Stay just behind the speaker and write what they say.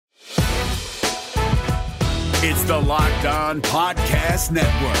It's the Locked On Podcast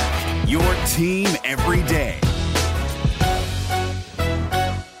Network, your team every day.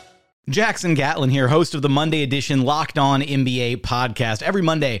 Jackson Gatlin here, host of the Monday edition Locked On NBA podcast. Every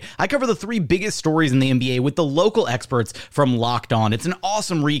Monday, I cover the three biggest stories in the NBA with the local experts from Locked On. It's an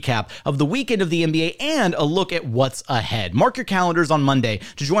awesome recap of the weekend of the NBA and a look at what's ahead. Mark your calendars on Monday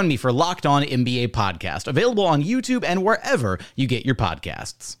to join me for Locked On NBA podcast, available on YouTube and wherever you get your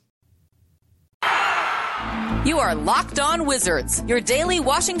podcasts. You are Locked On Wizards, your daily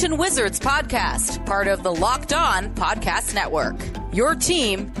Washington Wizards podcast, part of the Locked On Podcast Network. Your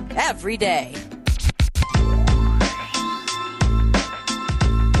team every day.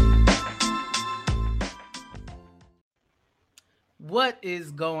 What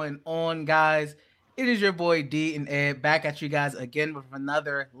is going on, guys? It is your boy D and Ed back at you guys again with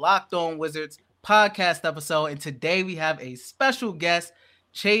another Locked On Wizards podcast episode. And today we have a special guest,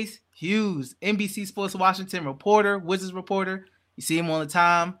 Chase Hughes, NBC Sports Washington reporter, Wizards reporter. You see him all the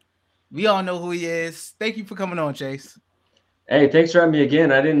time. We all know who he is. Thank you for coming on, Chase. Hey, thanks for having me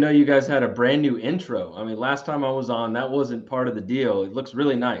again. I didn't know you guys had a brand new intro. I mean, last time I was on, that wasn't part of the deal. It looks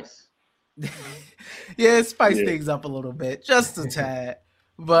really nice. Yeah, spice things up a little bit, just a tad.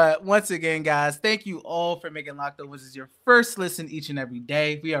 But once again, guys, thank you all for making Locked On Wizards your first listen each and every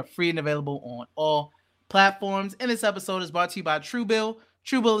day. We are free and available on all platforms. And this episode is brought to you by Truebill.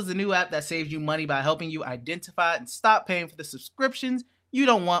 Truebill is a new app that saves you money by helping you identify and stop paying for the subscriptions you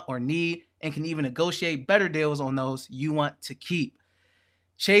don't want or need, and can even negotiate better deals on those you want to keep.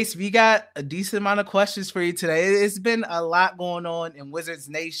 Chase, we got a decent amount of questions for you today. It's been a lot going on in Wizards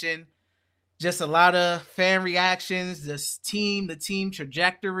Nation. Just a lot of fan reactions, the team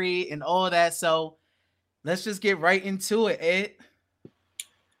trajectory, and all that. So let's just get right into it, Ed.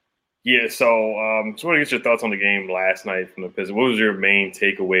 Yeah, so just want to get your thoughts on the game last night from the Pistons. What was your main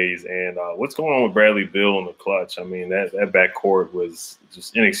takeaways, and what's going on with Bradley Beal in the clutch? I mean, that backcourt was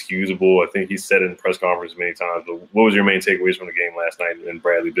just inexcusable. I think he said it in press conference many times. But what was your main takeaways from the game last night and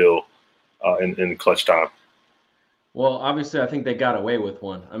Bradley Beal in clutch time? Well, obviously, I think they got away with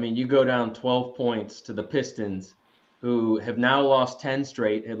one. I mean, you go down 12 points to the Pistons, who have now lost 10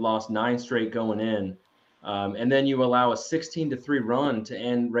 straight, had lost 9 straight going in. And then you allow a 16-3 run to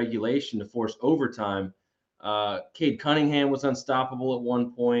end regulation to force overtime. Cade Cunningham was unstoppable at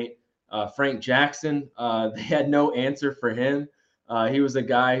one point. Frank Jackson, they had no answer for him. He was a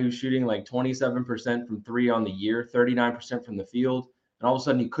guy who's shooting like 27% from three on the year, 39% from the field, and all of a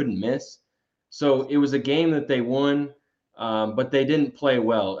sudden he couldn't miss. So it was a game that they won, but they didn't play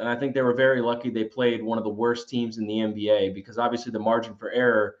well. And I think they were very lucky they played one of the worst teams in the NBA, because obviously the margin for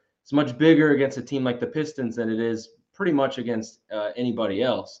error is much bigger against a team like the Pistons than it is pretty much against anybody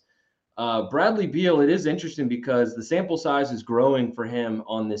else. Bradley Beal, it is interesting because the sample size is growing for him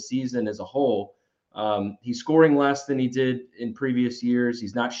on this season as a whole. He's scoring less than he did in previous years.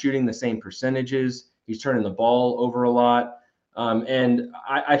 He's not shooting the same percentages. He's turning the ball over a lot. And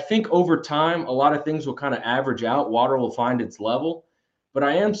I think over time, a lot of things will kind of average out. Water will find its level. But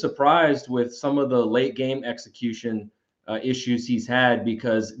I am surprised with some of the late game execution issues he's had,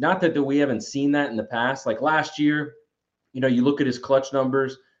 because not that we haven't seen that in the past. Like last year, you look at his clutch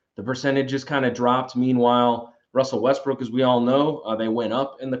numbers, the percentages kind of dropped. Meanwhile, Russell Westbrook, as we all know, they went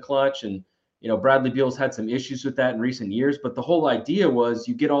up in the clutch. And, Bradley Beal's had some issues with that in recent years. But the whole idea was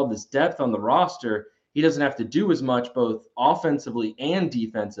you get all this depth on the roster. He doesn't have to do as much, both offensively and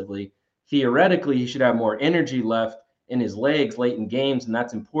defensively. Theoretically, he should have more energy left in his legs late in games, and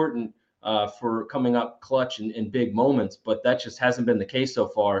that's important for coming up clutch in big moments. But that just hasn't been the case so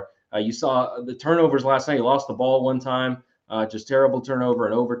far. You saw the turnovers last night. He lost the ball one time, just terrible turnover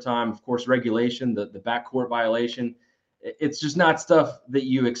in overtime. Of course, regulation, the backcourt violation. It's just not stuff that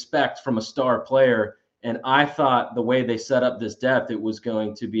you expect from a star player. And I thought the way they set up this depth, it was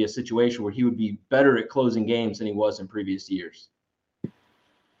going to be a situation where he would be better at closing games than he was in previous years.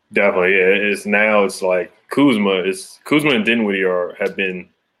 Definitely, yeah. It's like Kuzma and Dinwiddie have been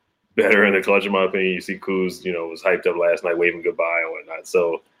better in the clutch, in my opinion. You see Kuz, was hyped up last night, waving goodbye and whatnot.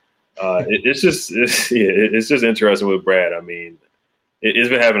 So it's just interesting with Brad. I mean, it's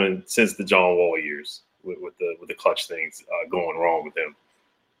been happening since the John Wall years with the clutch things going wrong with him.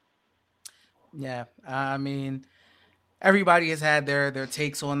 Yeah, I mean, everybody has had their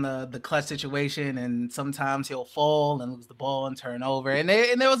takes on the clutch situation, and sometimes he'll fall and lose the ball and turn over. And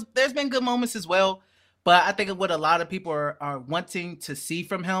there's been good moments as well. But I think what a lot of people are wanting to see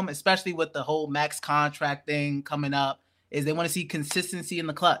from him, especially with the whole max contract thing coming up, is they want to see consistency in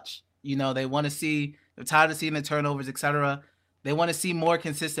the clutch. They want to see, they're tired of seeing the turnovers, etc. They want to see more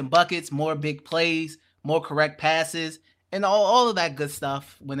consistent buckets, more big plays, more correct passes, and all of that good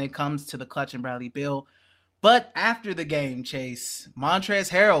stuff when it comes to the clutch and Bradley Beal. But after the game, Chase, Montrezl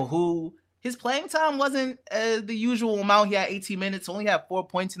Harrell, who his playing time wasn't the usual amount. He had 18 minutes, only had 4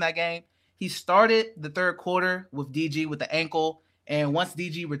 points in that game. He started the third quarter with DG with the ankle. And once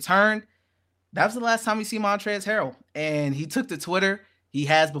DG returned, that was the last time we see Montrezl Harrell. And he took to Twitter. He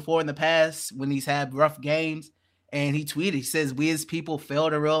has before in the past when he's had rough games. And he tweeted, he says, "We as people fail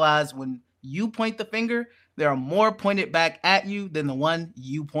to realize when you point the finger, there are more pointed back at you than the one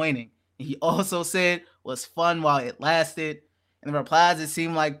you pointing." And he also said, "Was fun while it lasted." In the replies, it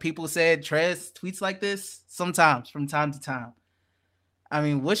seemed like people said Trez tweets like this sometimes from time to time. I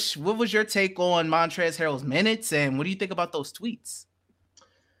mean, what was your take on Montrezl Harrell's minutes, and what do you think about those tweets?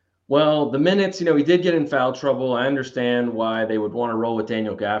 Well, the minutes, he did get in foul trouble. I understand why they would want to roll with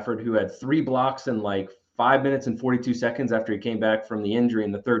Daniel Gafford, who had 3 blocks in like 5 minutes and 42 seconds after he came back from the injury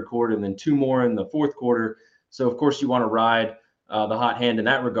in the third quarter, and then 2 more in the fourth quarter. So, of course, you want to ride the hot hand in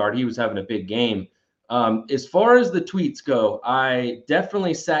that regard. He was having a big game. As far as the tweets go, I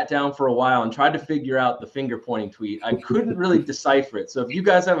definitely sat down for a while and tried to figure out the finger pointing tweet. I couldn't really decipher it. So if you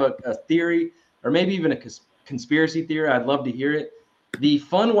guys have a theory or maybe even a conspiracy theory, I'd love to hear it. The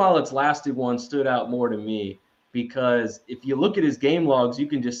fun while it's lasted one stood out more to me because if you look at his game logs, you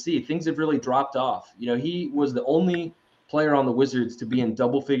can just see things have really dropped off. He was the only player on the Wizards to be in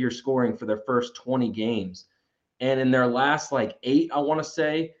double figure scoring for their first 20 games. And in their last 8, I want to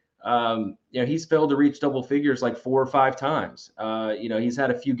say, he's failed to reach double figures 4 or 5 times. He's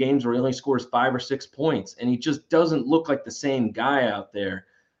had a few games where he only scores 5 or 6 points, and he just doesn't look like the same guy out there.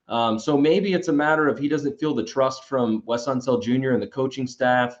 So maybe it's a matter of he doesn't feel the trust from Wes Unseld Jr. and the coaching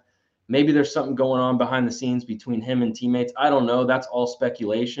staff. Maybe there's something going on behind the scenes between him and teammates. I don't know. That's all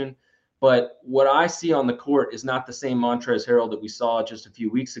speculation. But what I see on the court is not the same Montrezl Harrell that we saw just a few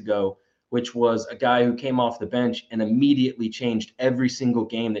weeks ago, which was a guy who came off the bench and immediately changed every single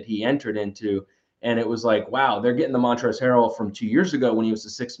game that he entered into. And it was like, wow, they're getting the Montrezl Harrell from 2 years ago when he was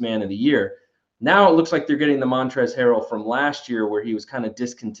the 6th man of the year. Now it looks like they're getting the Montrezl Harrell from last year where he was kind of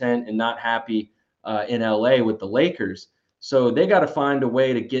discontent and not happy in LA with the Lakers. So they got to find a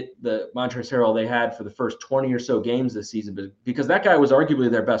way to get the Montrezl Harrell they had for the first 20 or so games this season, because that guy was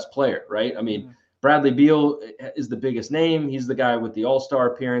arguably their best player, right? I mean, Bradley Beal is the biggest name. He's the guy with the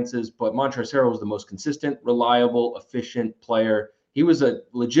all-star appearances, but Montrezl Harrell was the most consistent, reliable, efficient player. He was a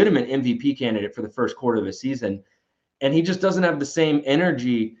legitimate MVP candidate for the first quarter of the season, and he just doesn't have the same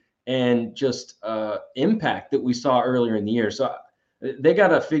energy and just impact that we saw earlier in the year. So they got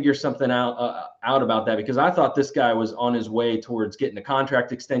to figure something out about that, because I thought this guy was on his way towards getting a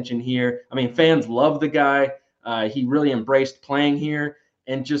contract extension here. I mean, fans love the guy. He really embraced playing here.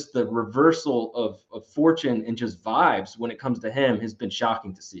 And just the reversal of fortune and just vibes when it comes to him has been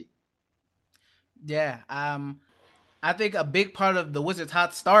shocking to see. Yeah, I think a big part of the Wizards'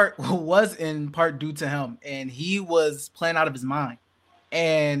 hot start was in part due to him, and he was playing out of his mind.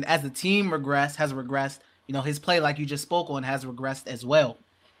 And as the team has regressed, his play, like you just spoke on, has regressed as well.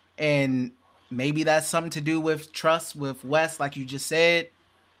 And maybe that's something to do with trust with Wes, like you just said.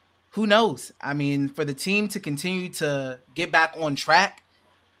 Who knows? I mean, for the team to continue to get back on track,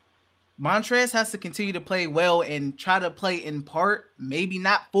 Montrezl has to continue to play well and try to play in part, maybe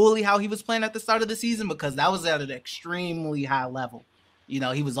not fully how he was playing at the start of the season, because that was at an extremely high level.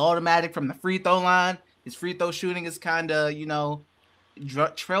 He was automatic from the free throw line. His free throw shooting is kind of,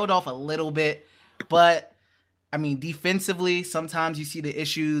 trailed off a little bit. But, I mean, defensively, sometimes you see the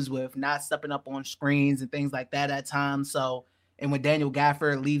issues with not stepping up on screens and things like that at times. So, and when Daniel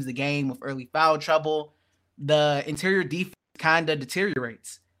Gafford leaves the game with early foul trouble, the interior defense kind of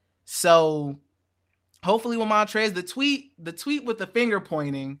deteriorates. So hopefully with Montrezl, the tweet with the finger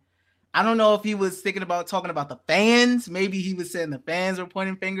pointing, I don't know if he was thinking about talking about the fans. Maybe he was saying the fans were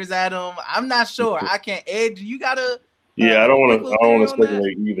pointing fingers at him. I'm not sure. I can't edge. You gotta. Yeah, I don't want to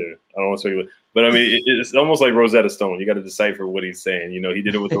speculate either. I don't want to speculate. But I mean, it's almost like Rosetta Stone. You got to decipher what he's saying. He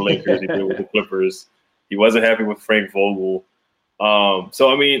did it with the Lakers. He did it with the Clippers. He wasn't happy with Frank Vogel.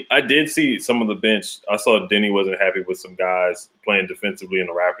 So, I mean, I did see some of the bench. I saw Denny wasn't happy with some guys playing defensively in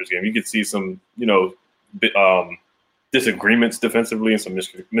the Raptors game. You could see some, disagreements defensively and some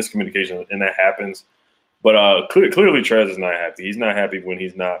miscommunication, and that happens. But clearly Trez is not happy. He's not happy when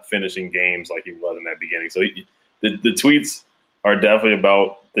he's not finishing games like he was in that beginning. So the tweets are definitely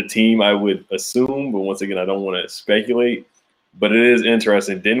about the team, I would assume. But once again, I don't want to speculate. But it is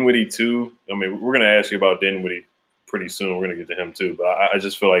interesting. Dinwiddie, too. I mean, we're going to ask you about Dinwiddie pretty soon. We're going to get to him too, but I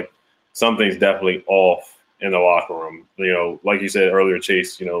just feel like something's definitely off in the locker room. Like you said earlier,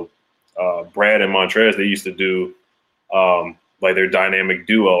 Chase, Brad and Montrezl, they used to do like their dynamic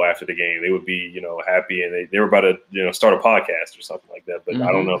duo after the game. They would be, happy, and they were about to, start a podcast or something like that. But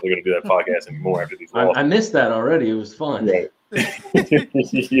I don't know if they're going to do that podcast anymore after these losses. I missed that already. It was fun. Right.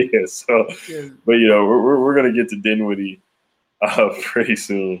 Yeah. So, but we're going to get to Dinwiddie pretty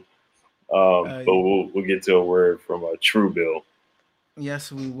soon. But we'll get to a word from True Bill.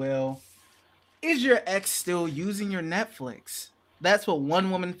 Yes, we will. Is your ex still using your Netflix? That's what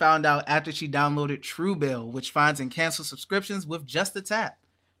one woman found out after she downloaded Truebill, which finds and cancels subscriptions with just a tap.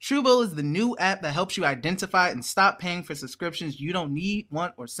 Truebill is the new app that helps you identify and stop paying for subscriptions you don't need,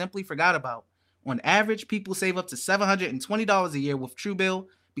 want, or simply forgot about. On average, people save up to $720 a year with Truebill.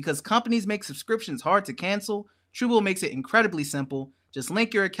 Because companies make subscriptions hard to cancel, Truebill makes it incredibly simple. Just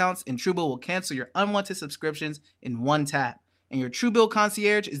link your accounts and Truebill will cancel your unwanted subscriptions in one tap. And your Truebill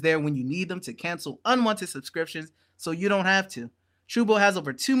concierge is there when you need them to cancel unwanted subscriptions so you don't have to. Truebill has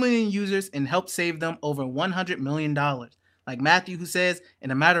over 2 million users and helped save them over $100 million. Like Matthew, who says, in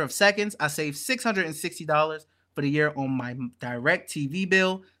a matter of seconds, I saved $660 for the year on my direct TV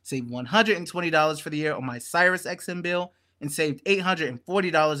bill, saved $120 for the year on my Sirius XM bill, and saved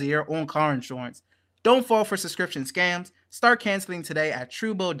 $840 a year on car insurance. Don't fall for subscription scams. Start canceling today at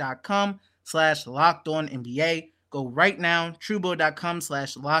Truebill.com/LockedOnNBA. Go right now,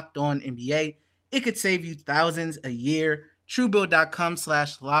 Truebill.com/LockedOnNBA. It could save you thousands a year.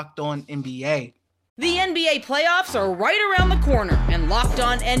 Truebill.com/LockedOnNBA. The NBA playoffs are right around the corner, and Locked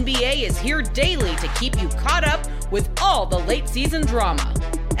On NBA is here daily to keep you caught up with all the late season drama.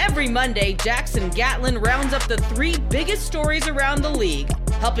 Every Monday, Jackson Gatlin rounds up the 3 biggest stories around the league,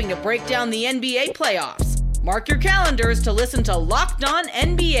 helping to break down the NBA playoffs. Mark your calendars to listen to Locked On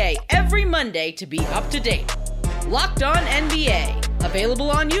NBA every Monday to be up to date. Locked On NBA,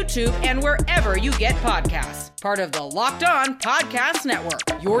 available on YouTube and wherever you get podcasts. Part of the Locked On Podcast Network,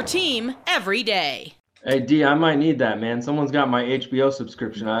 your team every day. Hey, D, I might need that, man. Someone's got my HBO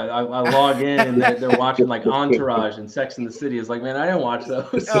subscription. I log in and they're watching like Entourage and Sex and the City. It's like, man, I didn't watch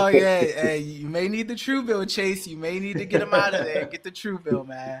those. Oh, yeah. Hey, you may need the Truebill, Chase. You may need to get them out of there. Get the Truebill,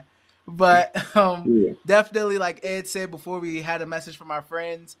 man. But definitely, like Ed said before, we had a message from our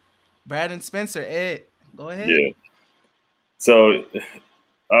friends, Brad and Spencer. Ed, go ahead. Yeah. So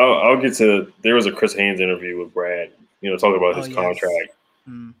I'll get to – there was a Chris Haynes interview with Brad, talking about his contract,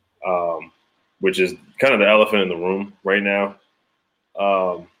 which is kind of the elephant in the room right now.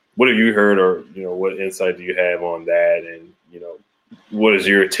 What have you heard, or, what insight do you have on that? And, what is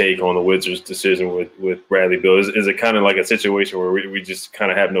your take on the Wizards' decision with Bradley Beal? Is it kind of like a situation where we just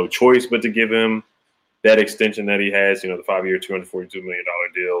kind of have no choice but to give him that extension that he has, the 5-year, $242 million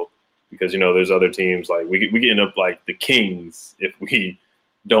deal? Because, there's other teams, like we end up like the Kings if we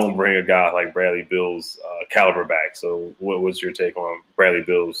don't bring a guy like Bradley Beal's caliber back. So what was your take on Bradley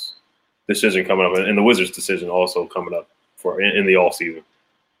Beal's decision coming up, and the Wizards' decision also coming up in the offseason?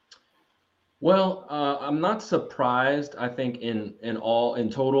 Well, I'm not surprised, I think, in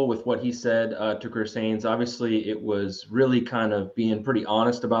total with what he said to Chris Haynes. Obviously, it was really kind of being pretty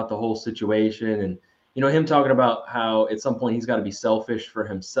honest about the whole situation. And, him talking about how at some point he's got to be selfish for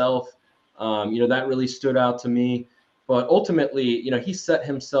himself. That really stood out to me. But ultimately, he set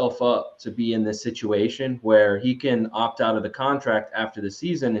himself up to be in this situation where he can opt out of the contract after the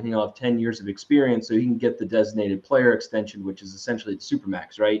season and he'll have 10 years of experience so he can get the designated player extension, which is essentially the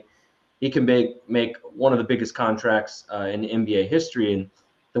Supermax, right? He can make one of the biggest contracts in NBA history. And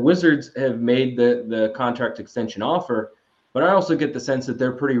the Wizards have made the contract extension offer, but I also get the sense that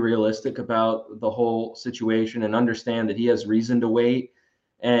they're pretty realistic about the whole situation and understand that he has reason to wait,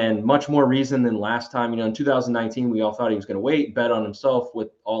 and much more reason than last time. In 2019, we all thought he was going to wait, bet on himself with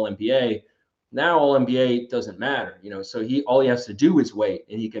All-NBA. Now All-NBA doesn't matter, so all he has to do is wait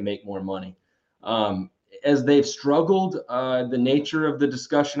and he can make more money. As they've struggled, the nature of the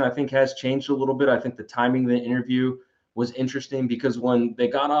discussion, I think, has changed a little bit. I think the timing of the interview was interesting because when they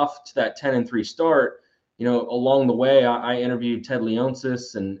got off to that 10-3 start, along the way, I interviewed Ted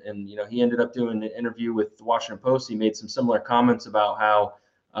Leonsis, and he ended up doing an interview with the Washington Post. He made some similar comments about how,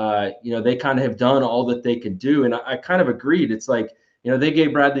 they kind of have done all that they could do. And I kind of agreed. It's like, they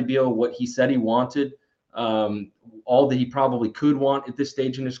gave Bradley Beal what he said he wanted, all that he probably could want at this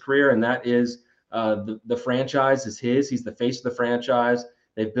stage in his career, and that is, the franchise is his. He's the face of the franchise.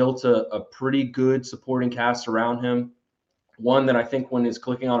 They've built a pretty good supporting cast around him. One that I think, when is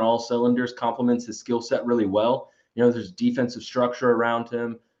clicking on all cylinders, complements his skill set really well. There's defensive structure around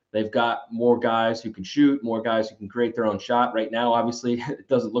him. They've got more guys who can shoot, more guys who can create their own shot. Right now, obviously, it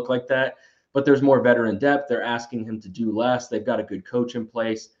doesn't look like that, but there's more veteran depth. They're asking him to do less. They've got a good coach in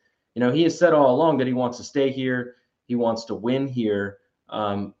place. He has said all along that he wants to stay here. He wants to win here.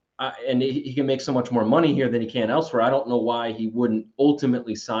 and he can make so much more money here than he can elsewhere. I don't know why he wouldn't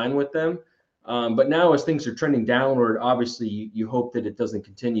ultimately sign with them. But now as things are trending downward, obviously you hope that it doesn't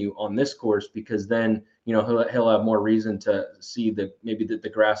continue on this course, because then, he'll have more reason to see that maybe that the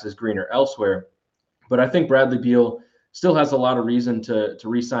grass is greener elsewhere. But I think Bradley Beal still has a lot of reason to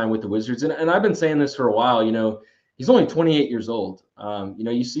re-sign with the Wizards. And I've been saying this for a while, he's only 28 years old.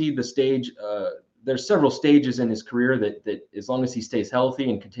 You see the stage, there's several stages in his career that as long as he stays healthy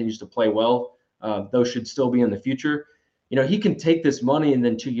and continues to play well, those should still be in the future. He can take this money and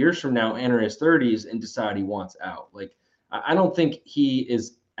then 2 years from now enter his 30s and decide he wants out. Like, I don't think he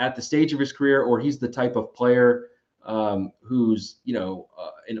is at the stage of his career, or he's the type of player who's,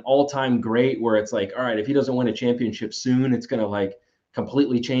 an all-time great, where it's like, all right, if he doesn't win a championship soon, it's going to like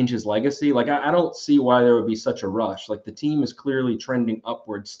completely change his legacy. Like, I don't see why there would be such a rush. Like, the team is clearly trending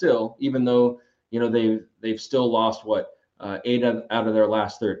upward still, even though, they've still lost 8 out of their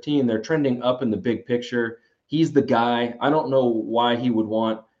last 13. They're trending up in the big picture. He's the guy. I don't know why he would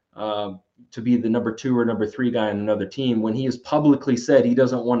want to be the number 2 or number 3 guy on another team when he has publicly said he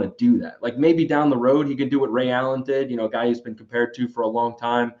doesn't want to do that. Like, maybe down the road he can do what Ray Allen did, a guy he's been compared to for a long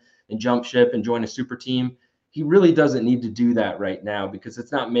time, and jump ship and join a super team. He really doesn't need to do that right now, because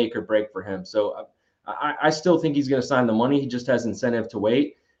it's not make or break for him. So I still think he's going to sign the money. He just has incentive to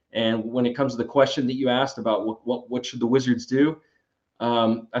wait. And when it comes to the question that you asked about what should the Wizards do,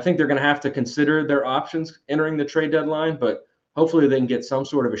 I think they're going to have to consider their options entering the trade deadline, but hopefully they can get some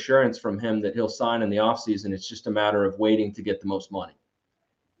sort of assurance from him that he'll sign in the offseason. It's just a matter of waiting to get the most money.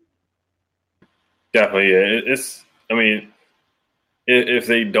 Definitely. Yeah. If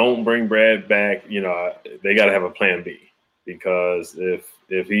they don't bring Brad back, they got to have a plan B, because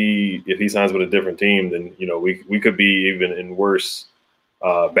if he signs with a different team, then, we could be even in worse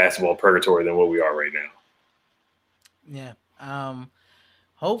basketball purgatory than what we are right now. Yeah.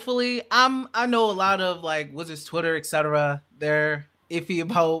 Hopefully, I know a lot of like Wizards Twitter, etc. They're iffy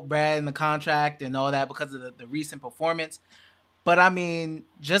about Brad and the contract and all that because of the recent performance. But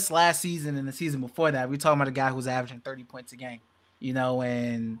just last season and the season before that, we're talking about a guy who's averaging 30 points a game,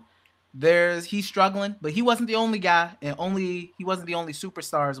 and he's struggling, but he wasn't the only guy, and he wasn't the only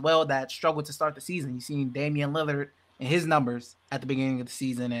superstar as well that struggled to start the season. You've seen Damian Lillard and his numbers at the beginning of the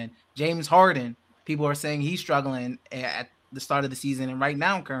season, and James Harden, people are saying he's struggling at the start of the season and right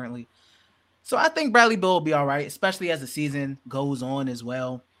now currently. So I think Bradley Beal will be all right, especially as the season goes on as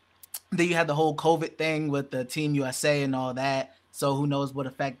well. Then you had the whole COVID thing with the Team USA and all that. So who knows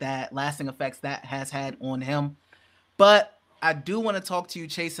what lasting effects that has had on him. But I do want to talk to you,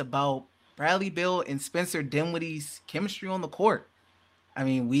 Chase, about Bradley Beal and Spencer Dinwiddie's chemistry on the court.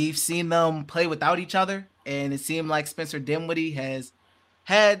 We've seen them play without each other, and it seemed like Spencer Dinwiddie has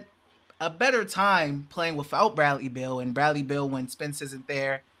had a better time playing without Bradley Beal, and Bradley Beal, when Spence isn't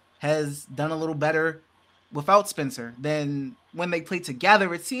there, has done a little better without Spencer. Then when they play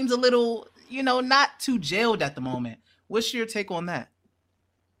together, it seems a little, not too jailed at the moment. What's your take on that?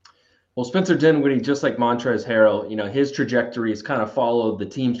 Well, Spencer Dinwiddie, just like Montrezl Harrell, his trajectories kind of followed the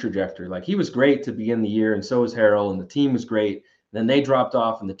team's trajectory. Like, he was great to begin the year, and so was Harrell, and the team was great. Then they dropped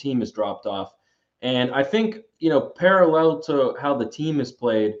off, and the team has dropped off. And I think, parallel to how the team has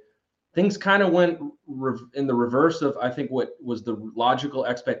played, things kind of went in the reverse of, I think, what was the logical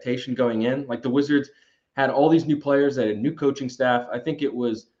expectation going in. Like, the Wizards had all these new players, they had a new coaching staff. I think it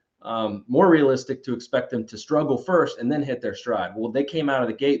was more realistic to expect them to struggle first and then hit their stride. Well, they came out of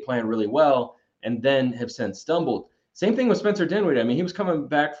the gate playing really well and then have since stumbled. Same thing with Spencer Dinwiddie. He was coming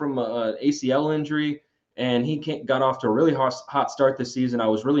back from an ACL injury, and he got off to a really hot start this season. I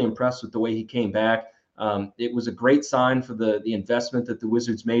was really impressed with the way he came back. It was a great sign for the investment that the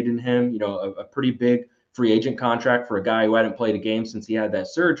Wizards made in him, a pretty big free agent contract for a guy who hadn't played a game since he had that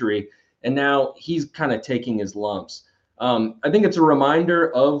surgery. And now he's kind of taking his lumps. I think it's a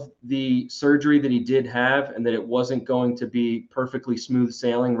reminder of the surgery that he did have, and that it wasn't going to be perfectly smooth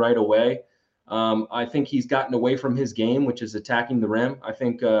sailing right away. I think he's gotten away from his game, which is attacking the rim. I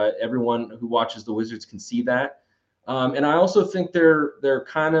think everyone who watches the Wizards can see that. And I also think they're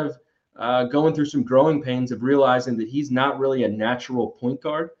kind of going through some growing pains of realizing that he's not really a natural point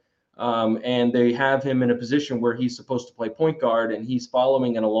guard. And they have him in a position where he's supposed to play point guard, and he's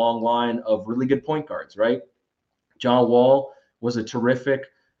following in a long line of really good point guards, right? John Wall was a terrific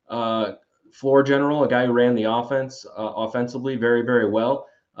floor general, a guy who ran the offense offensively very, very well.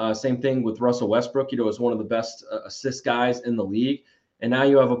 Same thing with Russell Westbrook, is one of the best assist guys in the league. And now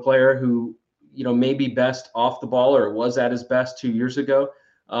you have a player who, may be best off the ball, or was at his best 2 years ago.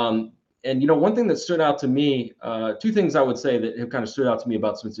 And, one thing that stood out to me, two things I would say that have kind of stood out to me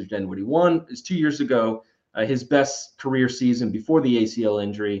about Spencer Dinwiddie. One is 2 years ago, his best career season before the ACL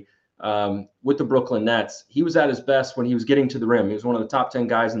injury with the Brooklyn Nets. He was at his best when he was getting to the rim. He was one of the top 10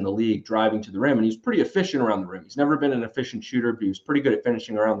 guys in the league driving to the rim, and he was pretty efficient around the rim. He's never been an efficient shooter, but he was pretty good at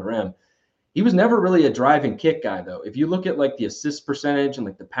finishing around the rim. He was never really a drive and kick guy, though. If you look at like the assist percentage and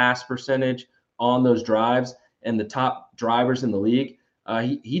like the pass percentage on those drives and the top drivers in the league,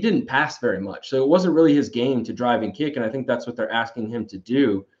 he didn't pass very much. So it wasn't really his game to drive and kick, and I think that's what they're asking him to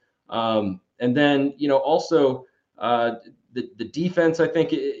do. And then, also the defense, I think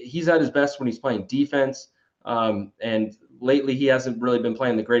he's at his best when he's playing defense. And lately he hasn't really been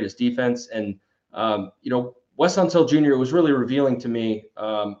playing the greatest defense. And, Wes Unseld Jr., it was really revealing to me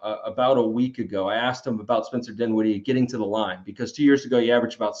about a week ago. I asked him about Spencer Dinwiddie getting to the line because 2 years ago he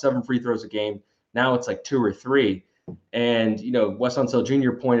averaged about 7 free throws a game. Now it's like 2 or 3. And, Wes Unseld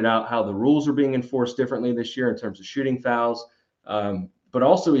Jr. pointed out how the rules are being enforced differently this year in terms of shooting fouls. But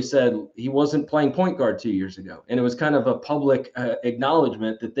also he said he wasn't playing point guard 2 years ago. And it was kind of a public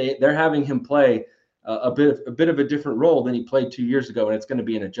acknowledgement that they're having him play a bit of a different role than he played 2 years ago. And it's going to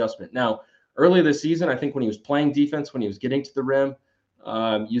be an adjustment. Now, early this season, I think when he was playing defense, when he was getting to the rim,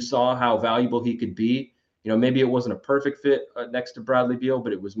 you saw how valuable he could be. Maybe it wasn't a perfect fit next to Bradley Beal,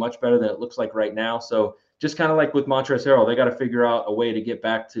 but it was much better than it looks like right now. So just kind of like with Montrezl Harrell, they got to figure out a way to get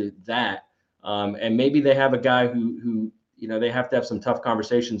back to that. And maybe they have a guy who they have to have some tough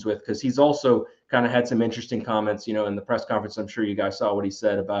conversations with, because he's also kind of had some interesting comments, in the press conference. I'm sure you guys saw what he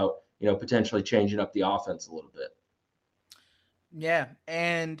said about, potentially changing up the offense a little bit. Yeah.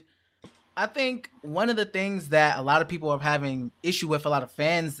 And I think one of the things that a lot of people are having issue with, a lot of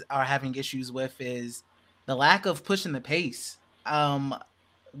fans are having issues with, is the lack of pushing the pace.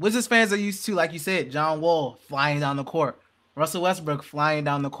 Wizards fans are used to, like you said, John Wall flying down the court, Russell Westbrook flying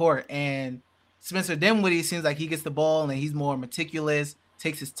down the court, and Spencer Dinwiddie seems like he gets the ball and he's more meticulous,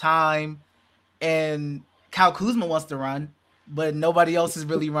 takes his time, and Kyle Kuzma wants to run, but nobody else is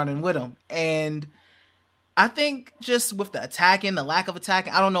really running with him. And I think just with the attacking, the lack of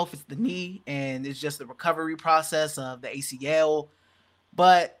attacking, I don't know if it's the knee and it's just the recovery process of the ACL,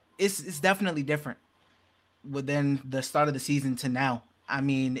 but it's definitely different within the start of the season to now. I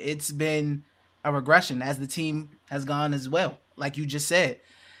mean, it's been a regression as the team has gone as well, like you just said.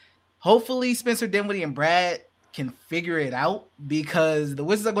 Hopefully Spencer Dinwiddie and Brad can figure it out, because the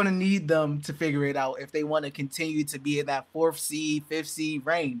Wizards are going to need them to figure it out if they want to continue to be in that 4th seed, 5th seed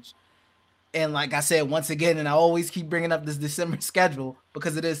range. And like I said, once again, and I always keep bringing up this December schedule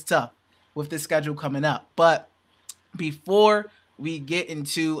because it is tough with this schedule coming up. But before we get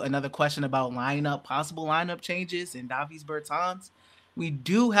into another question about possible lineup changes and Davis Bertans, we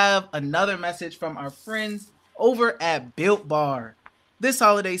do have another message from our friends over at Built Bar. This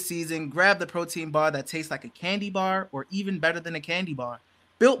holiday season, grab the protein bar that tastes like a candy bar, or even better than a candy bar.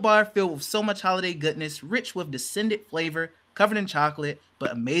 Built Bar, filled with so much holiday goodness, rich with descendant flavor, covered in chocolate,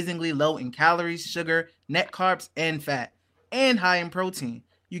 but amazingly low in calories, sugar, net carbs, and fat, and high in protein.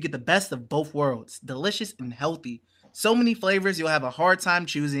 You get the best of both worlds, delicious and healthy. So many flavors you'll have a hard time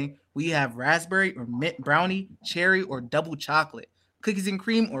choosing. We have raspberry or mint brownie, cherry or double chocolate, cookies and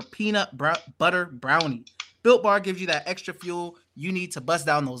cream or peanut butter brownie. Built Bar gives you that extra fuel you need to bust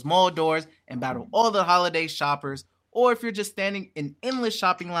down those mall doors and battle all the holiday shoppers. Or if you're just standing in endless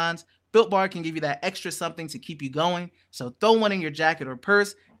shopping lines, Built Bar can give you that extra something to keep you going. So throw one in your jacket or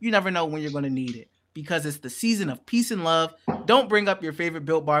purse. You never know when you're going to need it. Because it's the season of peace and love, don't bring up your favorite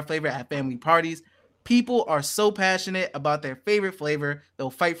Built Bar flavor at family parties. People are so passionate about their favorite flavor, they'll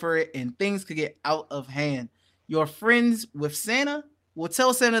fight for it, and things could get out of hand. Your friends with Santa will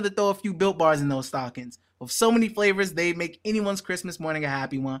tell Santa to throw a few Built Bars in those stockings. With so many flavors, they make anyone's Christmas morning a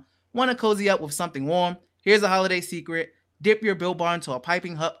happy one. Want to cozy up with something warm? Here's a holiday secret. Dip your Built Bar into a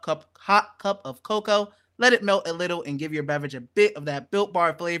piping hot cup of cocoa. Let it melt a little and give your beverage a bit of that Built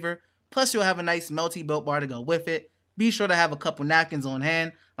Bar flavor. Plus, you'll have a nice melty Built Bar to go with it. Be sure to have a couple napkins on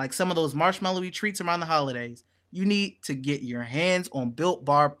hand, like some of those marshmallowy treats around the holidays. You need to get your hands on Built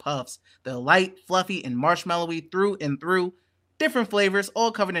Bar Puffs. They're light, fluffy, and marshmallowy through and through. Different flavors,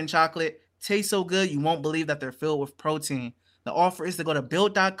 all covered in chocolate. Taste so good you won't believe that they're filled with protein. The offer is to go to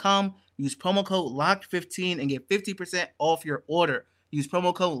Built.com, use promo code LOCKED15 and get 50% off your order. Use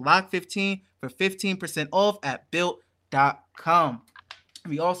promo code LOCKED15 for 15% off at Built.com.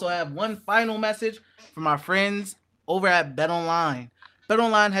 We also have one final message from our friends over at BetOnline.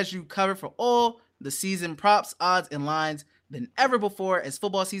 BetOnline has you covered for all the season props, odds, and lines than ever before as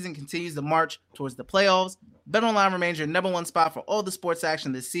football season continues to march towards the playoffs. BetOnline remains your number one spot for all the sports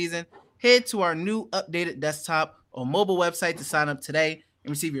action this season. Head to our new updated desktop or mobile website to sign up today and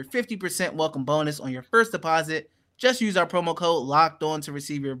receive your 50% welcome bonus on your first deposit. Just use our promo code LOCKEDON to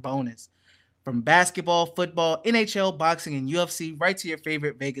receive your bonus. From basketball, football, NHL, boxing, and UFC, right to your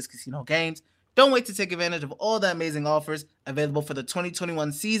favorite Vegas casino games. Don't wait to take advantage of all the amazing offers available for the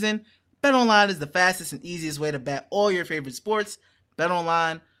 2021 season. BetOnline is the fastest and easiest way to bet all your favorite sports.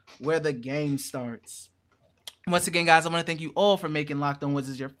 BetOnline, where the game starts. Once again, guys, I want to thank you all for making Locked On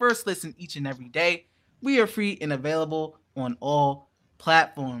Wizards your first listen each and every day. We are free and available on all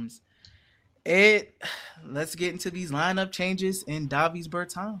platforms. Let's get into these lineup changes in Davis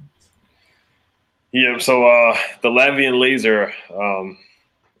Bertans. Yeah, so the Latvian Laser, I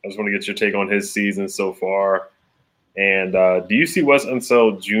just want to get your take on his season so far. And do you see Wes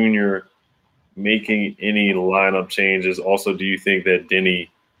Unseld Jr. making any lineup changes? Also, do you think that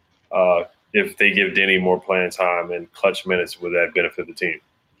Denny, if they give Denny more playing time and clutch minutes, would that benefit the team?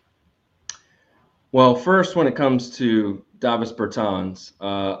 Well, first, when it comes to Davis Bertans,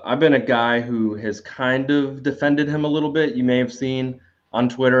 I've been a guy who has kind of defended him a little bit. You may have seen on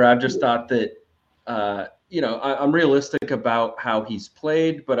Twitter. I've just thought that, I'm realistic about how he's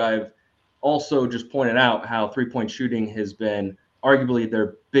played, but I've also just pointed out how three-point shooting has been arguably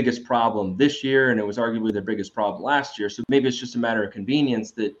their biggest problem this year, and it was arguably their biggest problem last year. So maybe it's just a matter of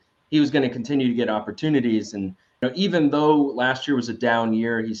convenience that he was going to continue to get opportunities. And even though last year was a down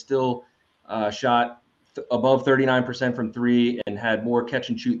year, he still shot above 39% from three and had more catch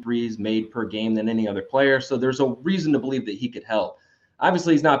and shoot threes made per game than any other player. So there's a reason to believe that he could help.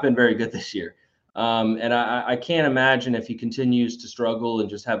 Obviously, he's not been very good this year. And I can't imagine if he continues to struggle and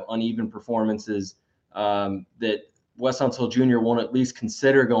just have uneven performances that Wes Unseld Jr. won't at least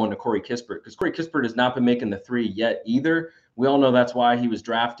consider going to Corey Kispert, because Corey Kispert has not been making the three yet either. We all know that's why he was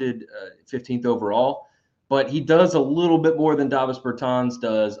drafted 15th overall. But he does a little bit more than Davis Bertans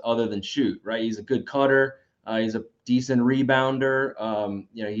does other than shoot, right? He's a good cutter. He's a decent rebounder.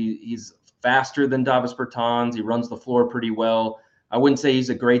 He's faster than Davis Bertans. He runs the floor pretty well. I wouldn't say he's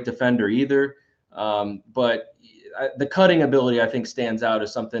a great defender either. But the cutting ability, I think, stands out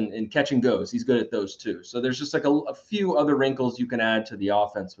as something, in catch and goes. He's good at those too. So there's just like a few other wrinkles you can add to the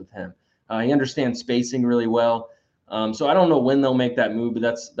offense with him. He understands spacing really well. So I don't know when they'll make that move,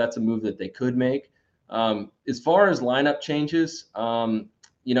 but that's a move that they could make. As far as lineup changes, Montrezl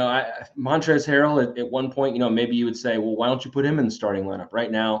Harrell at one point, maybe you would say, well, why don't you put him in the starting lineup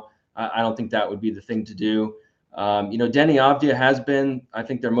right now? I don't think that would be the thing to do. Denny Avdia has been, I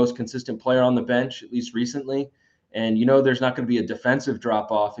think, their most consistent player on the bench, at least recently. And, there's not going to be a defensive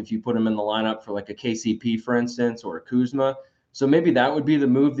drop off if you put him in the lineup for like a KCP, for instance, or a Kuzma. So maybe that would be the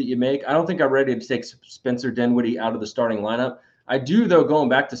move that you make. I don't think I'm ready to take Spencer Dinwiddie out of the starting lineup. I do, though, going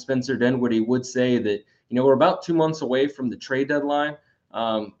back to Spencer Dinwiddie, would say that, we're about 2 months away from the trade deadline.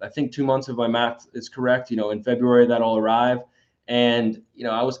 I think 2 months, if my math is correct. In February that'll arrive. And,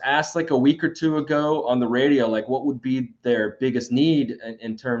 I was asked like a week or two ago on the radio, like what would be their biggest need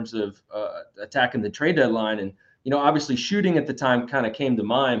in terms of attacking the trade deadline. And, obviously shooting at the time kind of came to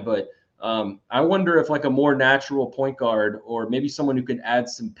mind. But I wonder if like a more natural point guard or maybe someone who could add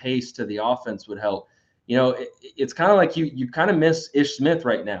some pace to the offense would help. It's kind of like you kind of miss Ish Smith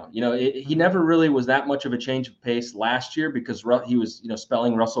right now. He never really was that much of a change of pace last year because he was,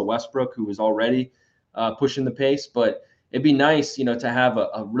 spelling Russell Westbrook, who was already pushing the pace. But it'd be nice, to have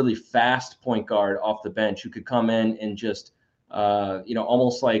a really fast point guard off the bench who could come in and just,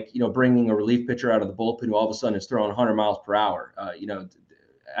 almost like, bringing a relief pitcher out of the bullpen who all of a sudden is throwing 100 miles per hour,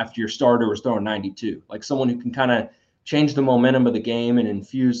 after your starter was throwing 92, like someone who can kind of change the momentum of the game and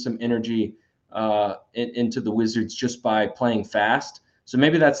infuse some energy into the Wizards just by playing fast. So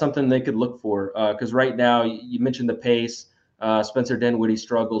maybe that's something they could look for, because right now you mentioned the pace, Spencer Dinwiddie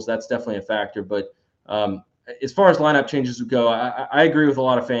struggles. That's definitely a factor. But as far as lineup changes would go, I agree with a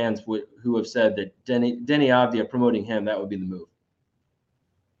lot of fans who have said that Denny Avdia, promoting him, that would be the move.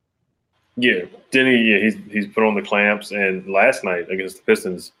 Yeah, Denny, he's put on the clamps, and last night against the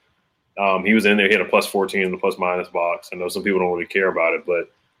Pistons, he was in there. He had a plus 14 in the plus minus box. I know some people don't really care about it, but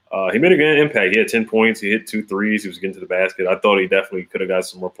he made a good impact. He had 10 points. He hit 2 threes. He was getting to the basket. I thought he definitely could have got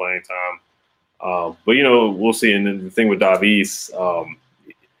some more playing time. But, we'll see. And then the thing with Davis,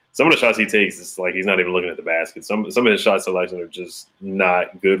 some of the shots he takes, it's like he's not even looking at the basket. Some of his shot selections are just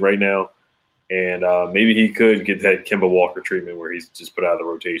not good right now. And maybe he could get that Kemba Walker treatment where he's just put out of the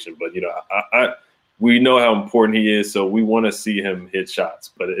rotation. But, we know how important he is, so we want to see him hit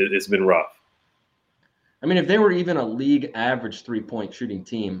shots. But it's been rough. I mean, if they were even a league average 3-point shooting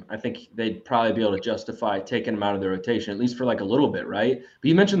team, I think they'd probably be able to justify taking him out of the rotation, at least for like a little bit, right? But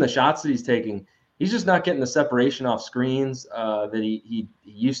you mentioned the shots that he's taking. He's just not getting the separation off screens that he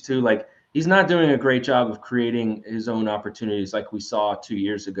used to. Like, he's not doing a great job of creating his own opportunities like we saw 2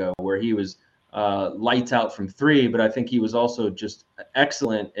 years ago, where he was lights out from three. But I think he was also just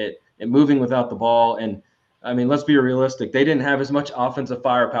excellent at and moving without the ball. And I mean, let's be realistic. They didn't have as much offensive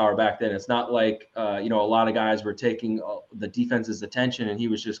firepower back then. It's not like, a lot of guys were taking the defense's attention and he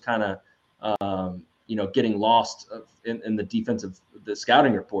was just kind of, getting lost in the defensive, the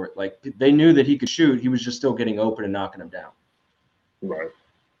scouting report. Like they knew that he could shoot. He was just still getting open and knocking them down. Right.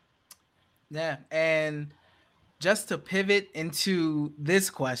 Yeah. And just to pivot into this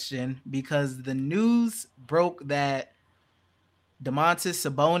question, because the news broke that Domantas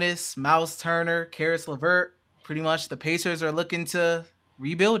Sabonis, Miles Turner, Karis LeVert, pretty much the Pacers are looking to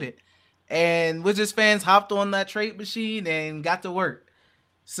rebuild it. And Wizards fans hopped on that trade machine and got to work.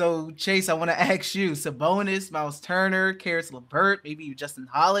 So, Chase, I want to ask you, Sabonis, Miles Turner, Karis LeVert, maybe Justin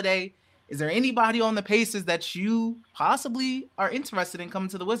Holiday. Is there anybody on the Pacers that you possibly are interested in coming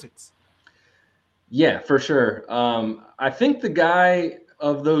to the Wizards? Yeah, for sure. I think the guy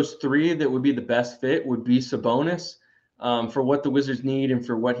of those three that would be the best fit would be Sabonis. For what the Wizards need and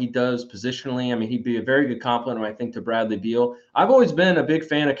for what he does positionally. I mean, he'd be a very good complement, I think, to Bradley Beal. I've always been a big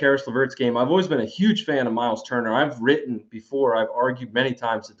fan of Karis LeVert's game. I've always been a huge fan of Miles Turner. I've argued many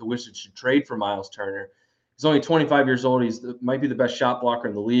times that the Wizards should trade for Miles Turner. He's only 25 years old. Might be the best shot blocker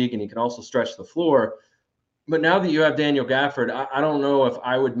in the league, and he can also stretch the floor. But now that you have Daniel Gafford, I don't know if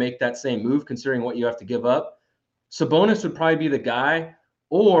I would make that same move considering what you have to give up. Sabonis would probably be the guy.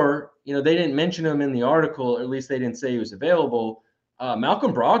 Or, they didn't mention him in the article, or at least they didn't say he was available.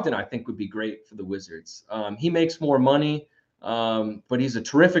 Malcolm Brogdon, I think, would be great for the Wizards. He makes more money, but he's a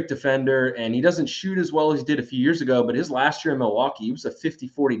terrific defender, and he doesn't shoot as well as he did a few years ago. But his last year in Milwaukee, he was a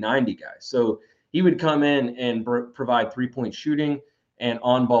 50-40-90 guy. So he would come in and provide three-point shooting and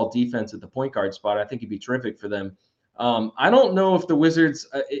on-ball defense at the point guard spot. I think he'd be terrific for them. I don't know if the Wizards,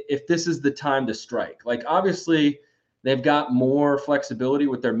 if this is the time to strike. Like, obviously, they've got more flexibility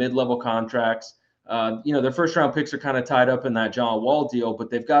with their mid-level contracts. Their first-round picks are kind of tied up in that John Wall deal,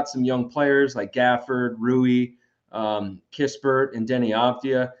 but they've got some young players like Gafford, Rui, Kispert, and Denny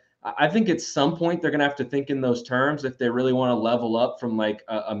Avdia. I think at some point they're going to have to think in those terms if they really want to level up from like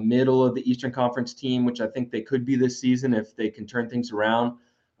a middle of the Eastern Conference team, which I think they could be this season if they can turn things around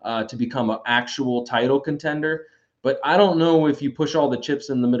to become an actual title contender. But I don't know if you push all the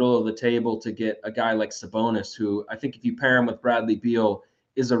chips in the middle of the table to get a guy like Sabonis, who I think if you pair him with Bradley Beal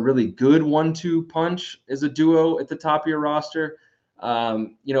is a really good 1-2 punch as a duo at the top of your roster.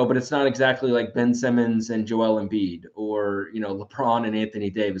 But it's not exactly like Ben Simmons and Joel Embiid or, LeBron and Anthony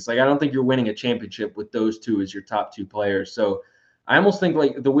Davis. Like, I don't think you're winning a championship with those two as your top two players. So I almost think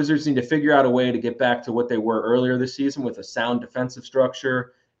like the Wizards need to figure out a way to get back to what they were earlier this season with a sound defensive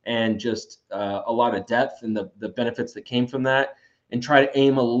structure and just a lot of depth and the benefits that came from that, and try to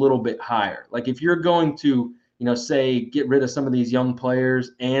aim a little bit higher. Like if you're going to, say get rid of some of these young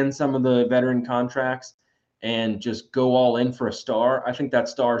players and some of the veteran contracts and just go all in for a star, I think that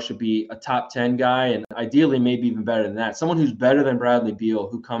star should be a top 10 guy and ideally maybe even better than that. Someone who's better than Bradley Beal,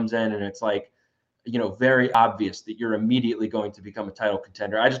 who comes in and it's like, very obvious that you're immediately going to become a title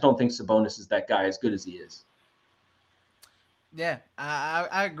contender. I just don't think Sabonis is that guy as good as he is. Yeah,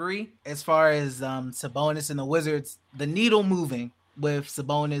 I agree. As far as Sabonis and the Wizards, the needle moving with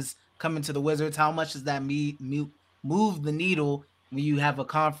Sabonis coming to the Wizards, how much does that move the needle when you have a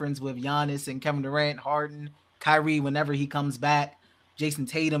conference with Giannis and Kevin Durant, Harden, Kyrie, whenever he comes back, Jason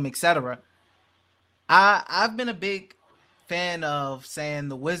Tatum, etc. I've been a big fan of saying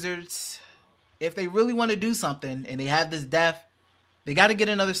the Wizards, if they really want to do something and they have this depth, they got to get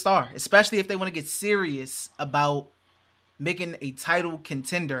another star, especially if they want to get serious about making a title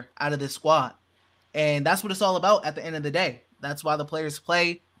contender out of this squad. And that's what it's all about at the end of the day. That's why the players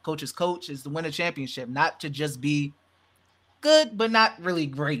play. Coach's coach is to win a championship, not to just be good, but not really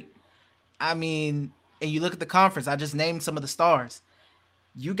great. I mean, and you look at the conference, I just named some of the stars.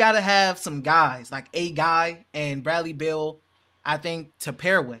 You got to have some guys, like a guy and Bradley Beal, I think, to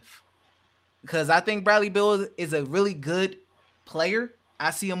pair with. Because I think Bradley Beal is a really good player.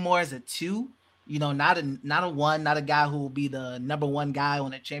 I see him more as a 2. Not a 1, not a guy who will be the number 1 guy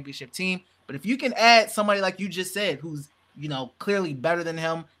on a championship team. But if you can add somebody like you just said, who's, clearly better than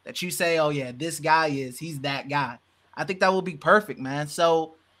him, that you say, oh yeah, this guy he's that guy. I think that will be perfect, man.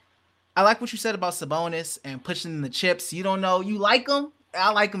 So I like what you said about Sabonis and pushing the chips. You don't know, you like him.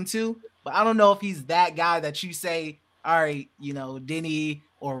 I like him too, but I don't know if he's that guy that you say, all right, Denny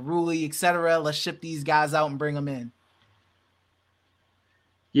or Rui, etc. Let's ship these guys out and bring them in.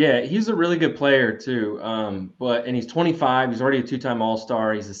 Yeah, he's a really good player too. And he's 25. He's already a 2-time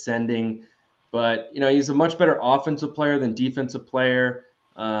All-Star. He's ascending, but he's a much better offensive player than defensive player.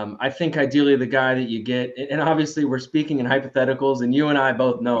 I think ideally the guy that you get, and obviously we're speaking in hypotheticals, and you and I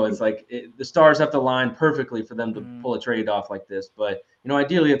both know it's like the stars have to line perfectly for them to pull a trade off like this. But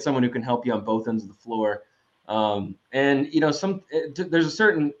ideally it's someone who can help you on both ends of the floor. And there's a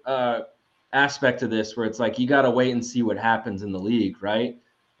certain aspect to this where it's like you got to wait and see what happens in the league, right?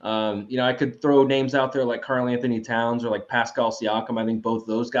 I could throw names out there like Karl Anthony Towns or like Pascal Siakam. I think both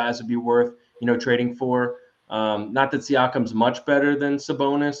those guys would be worth trading for. Not that Siakam's much better than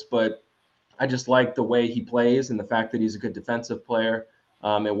Sabonis, but I just like the way he plays and the fact that he's a good defensive player,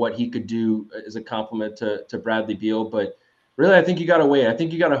 and what he could do as a compliment to Bradley Beal. But really, I think you got to wait. I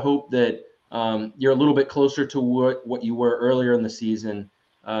think you got to hope that you're a little bit closer to what you were earlier in the season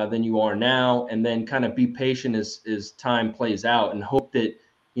than you are now, and then kind of be patient as time plays out and hope that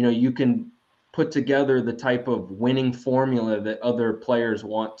you can put together the type of winning formula that other players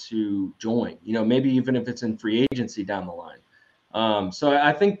want to join. Maybe even if it's in free agency down the line. So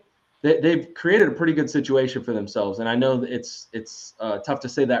I think they've created a pretty good situation for themselves, and I know that it's tough to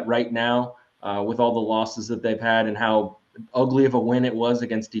say that right now with all the losses that they've had and how ugly of a win it was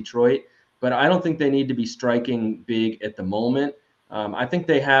against Detroit. But I don't think they need to be striking big at the moment. I think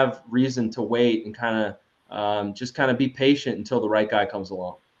they have reason to wait and kind of be patient until the right guy comes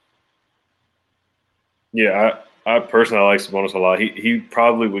along. Yeah, I personally like Sabonis a lot. He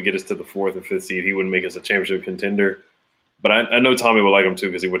probably would get us to the 4th or 5th seed. He wouldn't make us a championship contender. But I know Tommy would like him too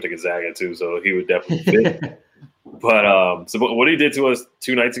because he went to Gonzaga too, so he would definitely fit. But so what he did to us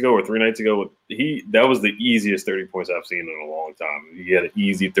 2 nights ago or 3 nights ago, that was the easiest 30 points I've seen in a long time. He had an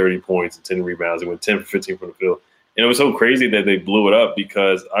easy 30 points and 10 rebounds. He went 10 for 15 from the field. And it was so crazy that they blew it up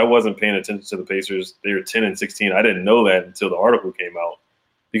because I wasn't paying attention to the Pacers. They were 10-16. I didn't know that until the article came out.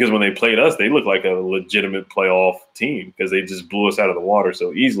 Because when they played us, they looked like a legitimate playoff team because they just blew us out of the water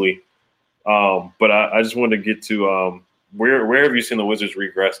so easily. But I just wanted to get to where have you seen the Wizards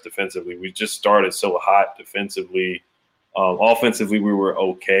regress defensively? We just started so hot defensively. Offensively, we were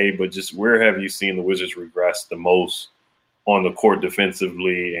okay, but just where have you seen the Wizards regress the most on the court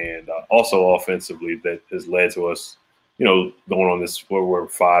defensively and also offensively that has led to us, going on this where we're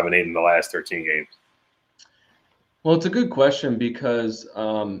 5-8 in the last 13 games? Well, it's a good question because,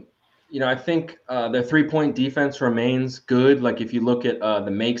 I think their 3-point defense remains good. Like if you look at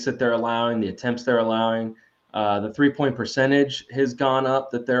the makes that they're allowing, the attempts they're allowing, the 3-point percentage has gone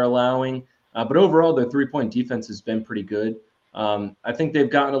up that they're allowing. But overall, their 3-point defense has been pretty good. I think they've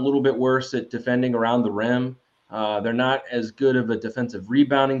gotten a little bit worse at defending around the rim. They're not as good of a defensive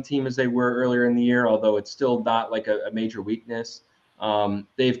rebounding team as they were earlier in the year, although it's still not like a major weakness.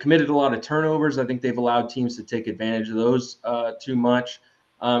 They've committed a lot of turnovers. I think they've allowed teams to take advantage of those too much.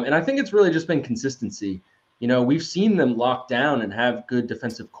 And I think it's really just been consistency. We've seen them lock down and have good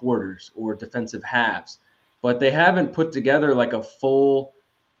defensive quarters or defensive halves, but they haven't put together like a full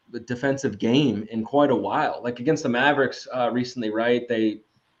defensive game in quite a while. Like against the Mavericks recently, right? They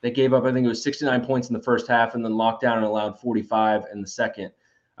gave up, I think it was 69 points in the first half and then locked down and allowed 45 in the second.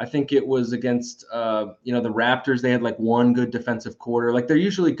 I think it was against, the Raptors. They had like one good defensive quarter. Like they're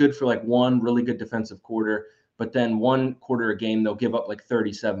usually good for like one really good defensive quarter, but then one quarter a game, they'll give up like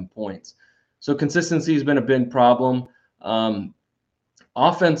 37 points. So consistency has been a big problem.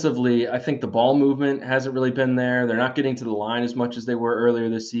 Offensively, I think the ball movement hasn't really been there. They're not getting to the line as much as they were earlier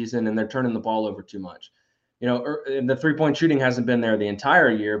this season, and they're turning the ball over too much. And the 3-point shooting hasn't been there the entire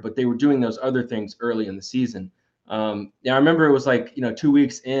year, but they were doing those other things early in the season. I remember it was like, 2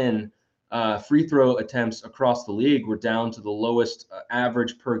 weeks in, free throw attempts across the league were down to the lowest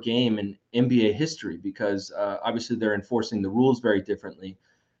average per game in NBA history because obviously they're enforcing the rules very differently.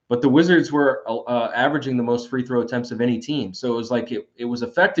 But the Wizards were averaging the most free throw attempts of any team. So it was like it was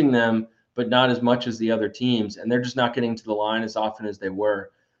affecting them, but not as much as the other teams. And they're just not getting to the line as often as they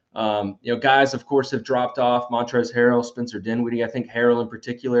were. Guys, of course, have dropped off. Montrezl Harrell, Spencer Dinwiddie. I think Harrell in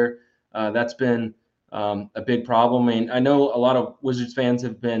particular, that's been a big problem. I mean, I know a lot of Wizards fans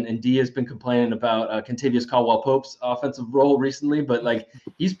have been, and D has been complaining about Kentavious Caldwell-Pope's offensive role recently, but like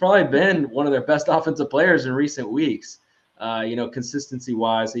he's probably been one of their best offensive players in recent weeks. Consistency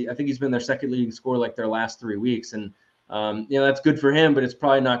wise, I think he's been their second leading scorer like their last 3 weeks. And, that's good for him, but it's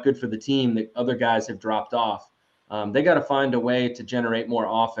probably not good for the team that other guys have dropped off. They got to find a way to generate more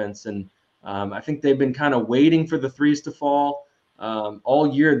offense. And I think they've been kind of waiting for the threes to fall.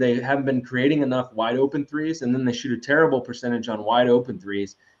 All year, they haven't been creating enough wide open threes, and then they shoot a terrible percentage on wide open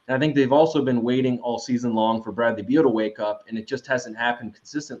threes. And I think they've also been waiting all season long for Bradley Beal to wake up, and it just hasn't happened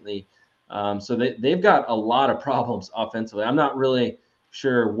consistently. So they've got a lot of problems offensively. I'm not really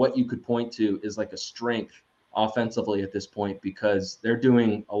sure what you could point to is like a strength offensively at this point because they're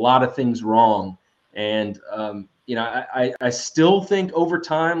doing a lot of things wrong. And I still think over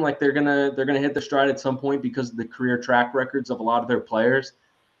time, like they're gonna hit their stride at some point because of the career track records of a lot of their players.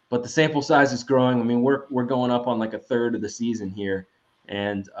 But the sample size is growing. I mean, we're going up on like a third of the season here,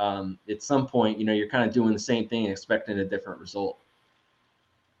 And at some point, you're kind of doing the same thing and expecting a different result.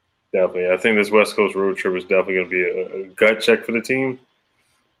 Definitely. I think this West Coast road trip is definitely going to be a gut check for the team.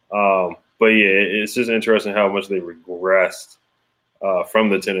 But yeah, it's just interesting how much they regressed from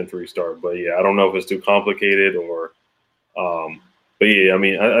the 10-3 start. But yeah, I don't know if it's too complicated or but yeah, I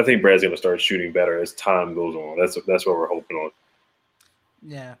mean, I think Brad's going to start shooting better as time goes on. That's what we're hoping on.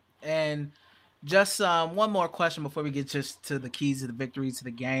 Yeah. And just one more question before we get just to the keys to the victory to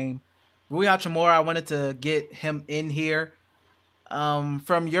the game. Rui Hachimura, I wanted to get him in here.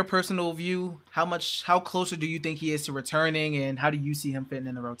 From your personal view, how closer do you think he is to returning, and how do you see him fitting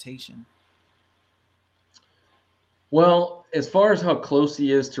in the rotation? Well, as far as how close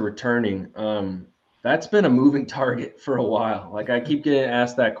he is to returning, that's been a moving target for a while. Like I keep getting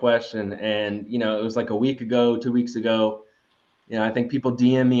asked that question, and it was like a week ago, 2 weeks ago. I think people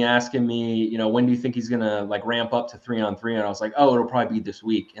DM me asking me, when do you think he's gonna like ramp up to 3-on-3? And I was like, oh, it'll probably be this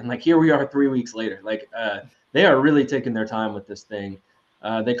week. And like here we are 3 weeks later. Like they are really taking their time with this thing.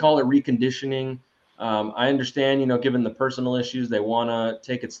 They call it reconditioning. I understand, given the personal issues, they want to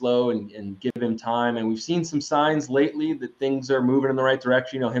take it slow and give him time. And we've seen some signs lately that things are moving in the right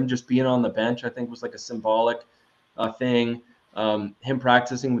direction. Him just being on the bench, I think, was like a symbolic thing. Him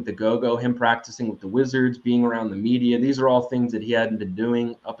practicing with the Go-Go, him practicing with the Wizards, being around the media. These are all things that he hadn't been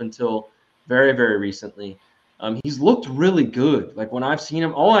doing up until very, very recently. He's looked really good. Like when I've seen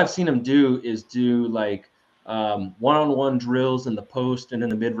him, all I've seen him do is do like one-on-one drills in the post and in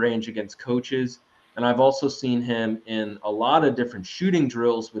the mid-range against coaches. And I've also seen him in a lot of different shooting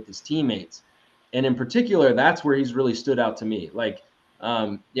drills with his teammates. And in particular, that's where he's really stood out to me. Like,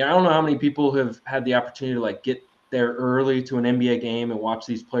 I don't know how many people have had the opportunity to like get there early to an NBA game and watch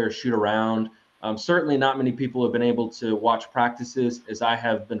these players shoot around. Certainly not many people have been able to watch practices as I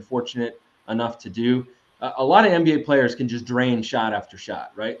have been fortunate enough to do. A lot of NBA players can just drain shot after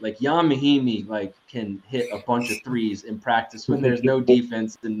shot, right? Like Jan Mahimi can hit a bunch of threes in practice when there's no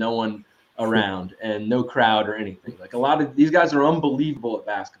defense and no one around and no crowd or anything. Like a lot of these guys are unbelievable at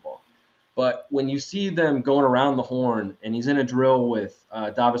basketball. But when you see them going around the horn and he's in a drill with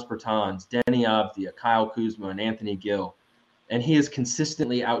Davis Bertans, Deni Avdija, Kyle Kuzma, and Anthony Gill, and he is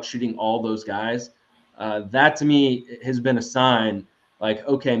consistently out shooting all those guys, that to me has been a sign like,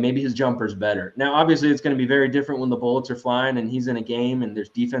 okay, maybe his jumper's better. Now, obviously, it's going to be very different when the bullets are flying and he's in a game and there's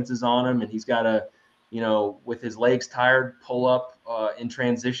defenses on him and he's got to, with his legs tired, pull up in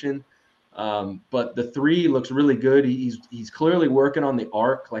transition. But the three looks really good. He's clearly working on the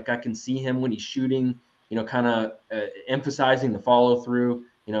arc. Like I can see him when he's shooting, kind of emphasizing the follow through.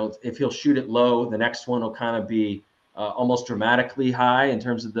 If he'll shoot it low, the next one will kind of be almost dramatically high in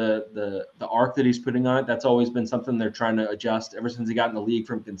terms of the arc that he's putting on it. That's always been something they're trying to adjust ever since he got in the league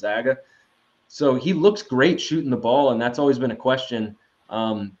from Gonzaga. So he looks great shooting the ball, and that's always been a question.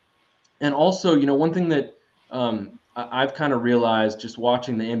 And also, one thing that I've kind of realized just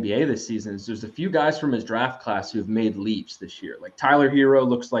watching the NBA this season is there's a few guys from his draft class who have made leaps this year. Like Tyler Hero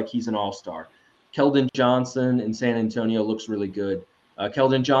looks like he's an all-star. Keldon Johnson in San Antonio looks really good.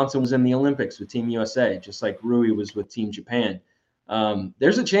 Keldon Johnson was in the Olympics with Team USA, just like Rui was with Team Japan.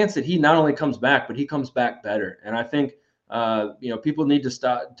 There's a chance that he not only comes back, but he comes back better. And I think, people need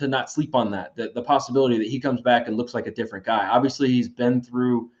to not sleep on that, the possibility that he comes back and looks like a different guy. Obviously, he's been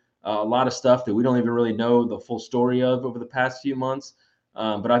through a lot of stuff that we don't even really know the full story of over the past few months.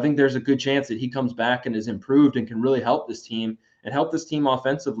 But I think there's a good chance that he comes back and is improved and can really help this team and help this team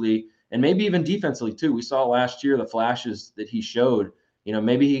offensively and maybe even defensively too. We saw last year the flashes that he showed.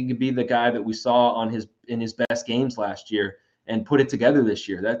 Maybe he could be the guy that we saw in his best games last year and put it together this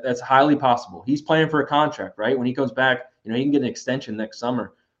year. That's highly possible. He's playing for a contract, right? When he comes back, he can get an extension next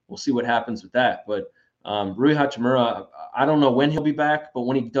summer. We'll see what happens with that. But Rui Hachimura, I don't know when he'll be back, but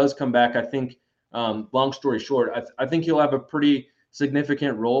when he does come back, I think, long story short, I think he'll have a pretty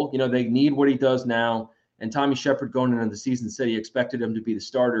significant role. They need what he does now. And Tommy Shepard going into the season said he expected him to be the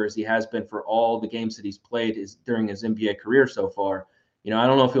starter as he has been for all the games that he's played during his NBA career so far. I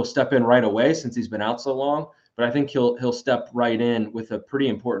don't know if he'll step in right away since he's been out so long, but I think he'll step right in with a pretty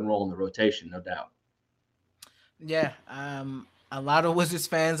important role in the rotation, no doubt. Yeah, a lot of Wizards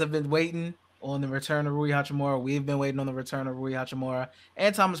fans have been waiting on the return of Rui Hachimura. We've been waiting on the return of Rui Hachimura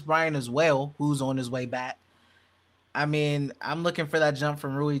and Thomas Bryant as well, who's on his way back. I mean, I'm looking for that jump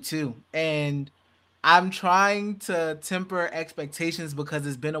from Rui too. And I'm trying to temper expectations because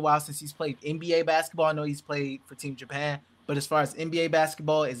it's been a while since he's played NBA basketball. I know he's played for Team Japan, but as far as NBA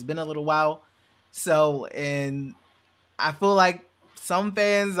basketball, it's been a little while. So, and I feel like some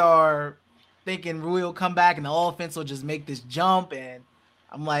fans are thinking Rui will come back and the offense will just make this jump. And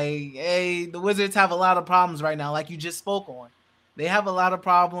I'm like, hey, the Wizards have a lot of problems right now, like you just spoke on. They have a lot of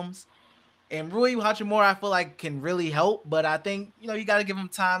problems. And Rui Hachimura, I feel like, can really help. But I think, you got to give him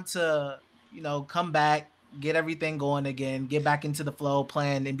time to, come back, get everything going again, get back into the flow,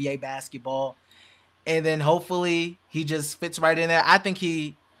 playing NBA basketball. And then hopefully he just fits right in there. I think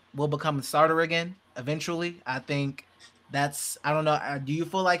he will become a starter again eventually. I think I don't know. Do you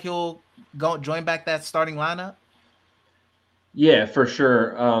feel like he'll join back that starting lineup? Yeah, for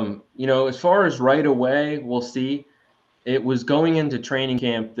sure. As far as right away, we'll see. It was going into training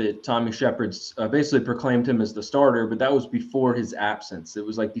camp that Tommy Shepard's basically proclaimed him as the starter, but that was before his absence. It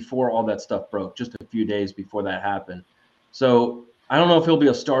was like before all that stuff broke, just a few days before that happened. So I don't know if he'll be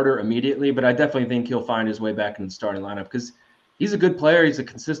a starter immediately, but I definitely think he'll find his way back in the starting lineup because he's a good player. He's a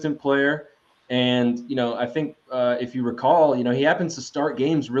consistent player. And, I think if you recall, he happens to start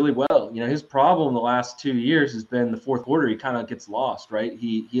games really well. His problem the last 2 years has been the fourth quarter. He kind of gets lost, right?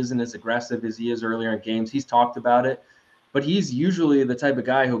 He isn't as aggressive as he is earlier in games. He's talked about it. But he's usually the type of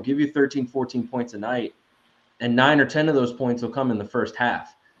guy who'll give you 13, 14 points a night, and 9 or 10 of those points will come in the first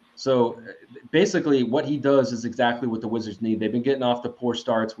half. So basically what he does is exactly what the Wizards need. They've been getting off the poor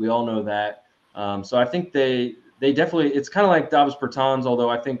starts. We all know that. So I think they definitely – it's kind of like Davis Bertans, although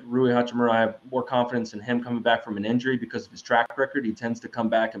I think Rui Hachimura, I have more confidence in him coming back from an injury because of his track record. He tends to come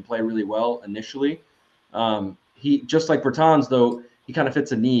back and play really well initially. He just like Bertans, though – he kind of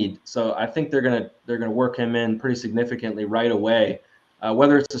fits a need. So I think they're gonna work him in pretty significantly right away.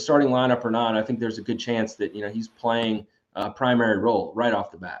 Whether it's a starting lineup or not, I think there's a good chance that he's playing a primary role right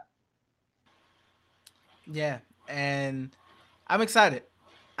off the bat. Yeah, and I'm excited.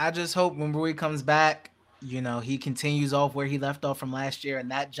 I just hope when Rui comes back, he continues off where he left off from last year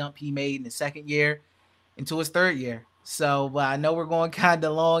and that jump he made in his second year into his third year. So, but I know we're going kind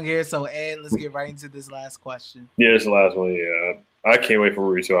of long here. So, Ed, let's get right into this last question. Yeah, it's the last one. Yeah, I can't wait for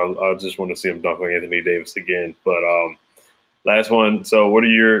Rui. So I just want to see him dunk on Anthony Davis again. But last one. So, what are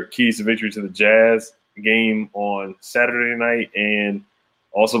your keys to victory to the Jazz game on Saturday night? And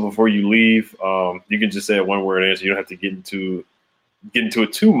also, before you leave, you can just say a one-word answer. You don't have to get into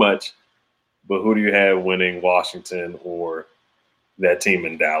it too much. But who do you have winning, Washington or that team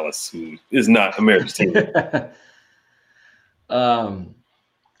in Dallas, who is not America's team?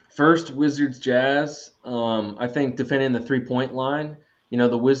 First, Wizards Jazz. I think defending the 3-point line.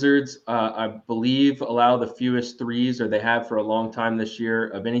 The Wizards, I believe, allow the fewest threes, or they have for a long time this year,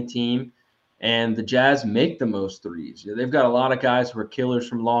 of any team. And the Jazz make the most threes. They've got a lot of guys who are killers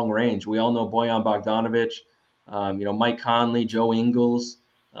from long range. We all know Bojan Bogdanovic, Mike Conley, Joe Ingles.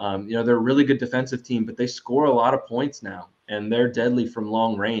 They're a really good defensive team, but they score a lot of points now, and they're deadly from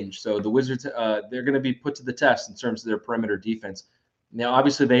long range. So the Wizards, they're going to be put to the test in terms of their perimeter defense. Now,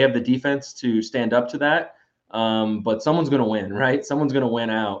 obviously, they have the defense to stand up to that, but someone's going to win, right? Someone's going to win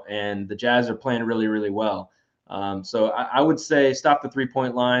out, and the Jazz are playing really, really well. So I would say stop the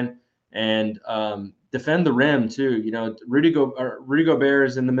 3-point line and defend the rim too. Rudy Gobert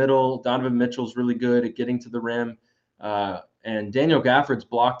is in the middle. Donovan Mitchell's really good at getting to the rim. And Daniel Gafford's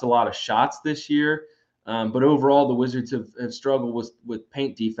blocked a lot of shots this year. But overall, the Wizards have struggled with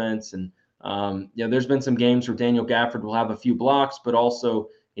paint defense. And, there's been some games where Daniel Gafford will have a few blocks, but also,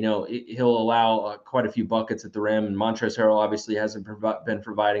 he'll allow quite a few buckets at the rim. And Montrezl Harrell obviously hasn't been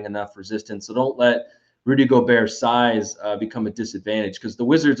providing enough resistance. So don't let Rudy Gobert's size become a disadvantage, because the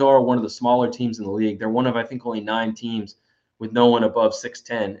Wizards are one of the smaller teams in the league. They're one of, I think, only 9 teams with no one above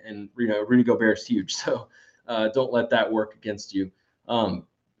 6'10", and Rudy Gobert's huge. So don't let that work against you.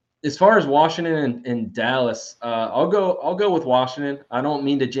 As far as Washington and Dallas, I'll go with Washington. I don't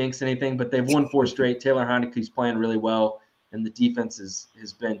mean to jinx anything, but they've won 4 straight. Taylor Heineke's playing really well, and the defense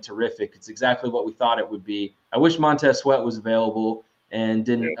has been terrific. It's exactly what we thought it would be. I wish Montez Sweat was available and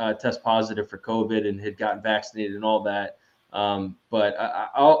didn't test positive for COVID and had gotten vaccinated and all that. But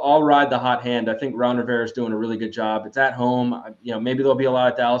I'll ride the hot hand. I think Ron Rivera is doing a really good job. It's at home. Maybe there'll be a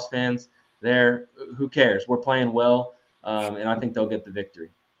lot of Dallas fans there. Who cares? We're playing well, and I think they'll get the victory.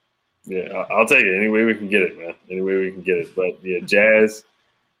 Yeah, I'll take it any way we can get it, man. Any way we can get it. But yeah, Jazz.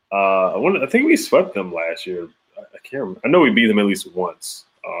 I think we swept them last year. I can't remember. I know we beat them at least once.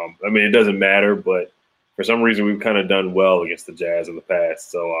 It doesn't matter, but for some reason we've kind of done well against the Jazz in the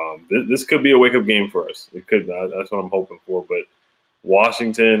past. So this could be a wake up game for us. It could. That's what I'm hoping for. But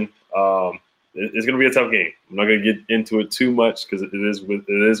Washington, it's going to be a tough game. I'm not going to get into it too much because it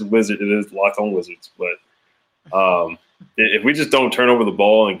is Locked On Wizards. But if we just don't turn over the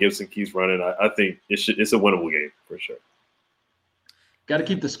ball and Gibson keeps running, I think it's a winnable game for sure. Got to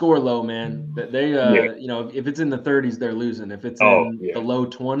keep the score low, man. They, if it's in the 30s, they're losing. If it's in the low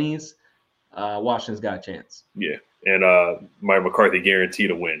 20s, Washington's got a chance. Yeah. And Mike McCarthy guaranteed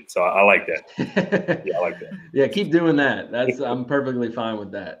to win. So I like that. Yeah, I like that. Yeah, keep doing that. I'm perfectly fine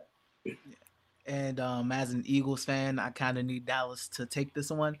with that. And as an Eagles fan, I kind of need Dallas to take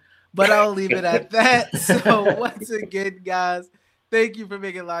this one, but I'll leave it at that. So once again, guys, thank you for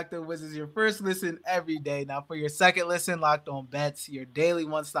making Locked On Wizards your first listen every day. Now for your second listen, Locked On Bets, your daily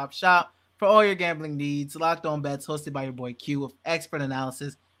one-stop shop for all your gambling needs. Locked On Bets, hosted by your boy Q, with expert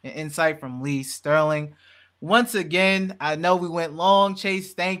analysis and insight from Lee Sterling. Once again, I know we went long,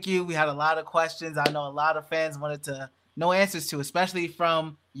 Chase. Thank you. We had a lot of questions. I know a lot of fans wanted to know answers to, especially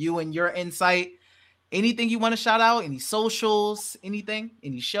from you and your insight. Anything you want to shout out? Any socials? Anything?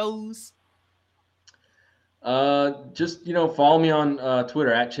 Any shows? Just, follow me on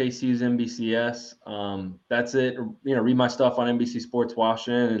Twitter at Chase Hughes NBCS. That's it. Read my stuff on NBC Sports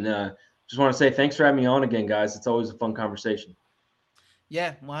Washington. And just want to say thanks for having me on again, guys. It's always a fun conversation.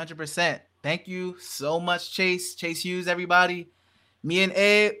 Yeah, 100%. Thank you so much, Chase. Chase Hughes, everybody. Me and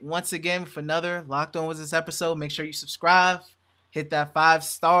Ed, once again, for another Locked On Wizards episode. Make sure you subscribe. Hit that 5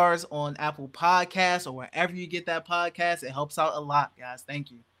 stars on Apple Podcasts or wherever you get that podcast. It helps out a lot, guys.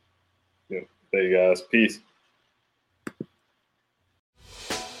 Thank you. Yeah. Thank you, guys. Peace.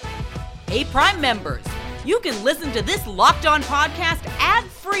 Hey, Prime members, you can listen to this Locked On podcast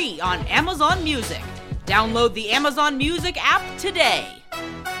ad-free on Amazon Music. Download the Amazon Music app today.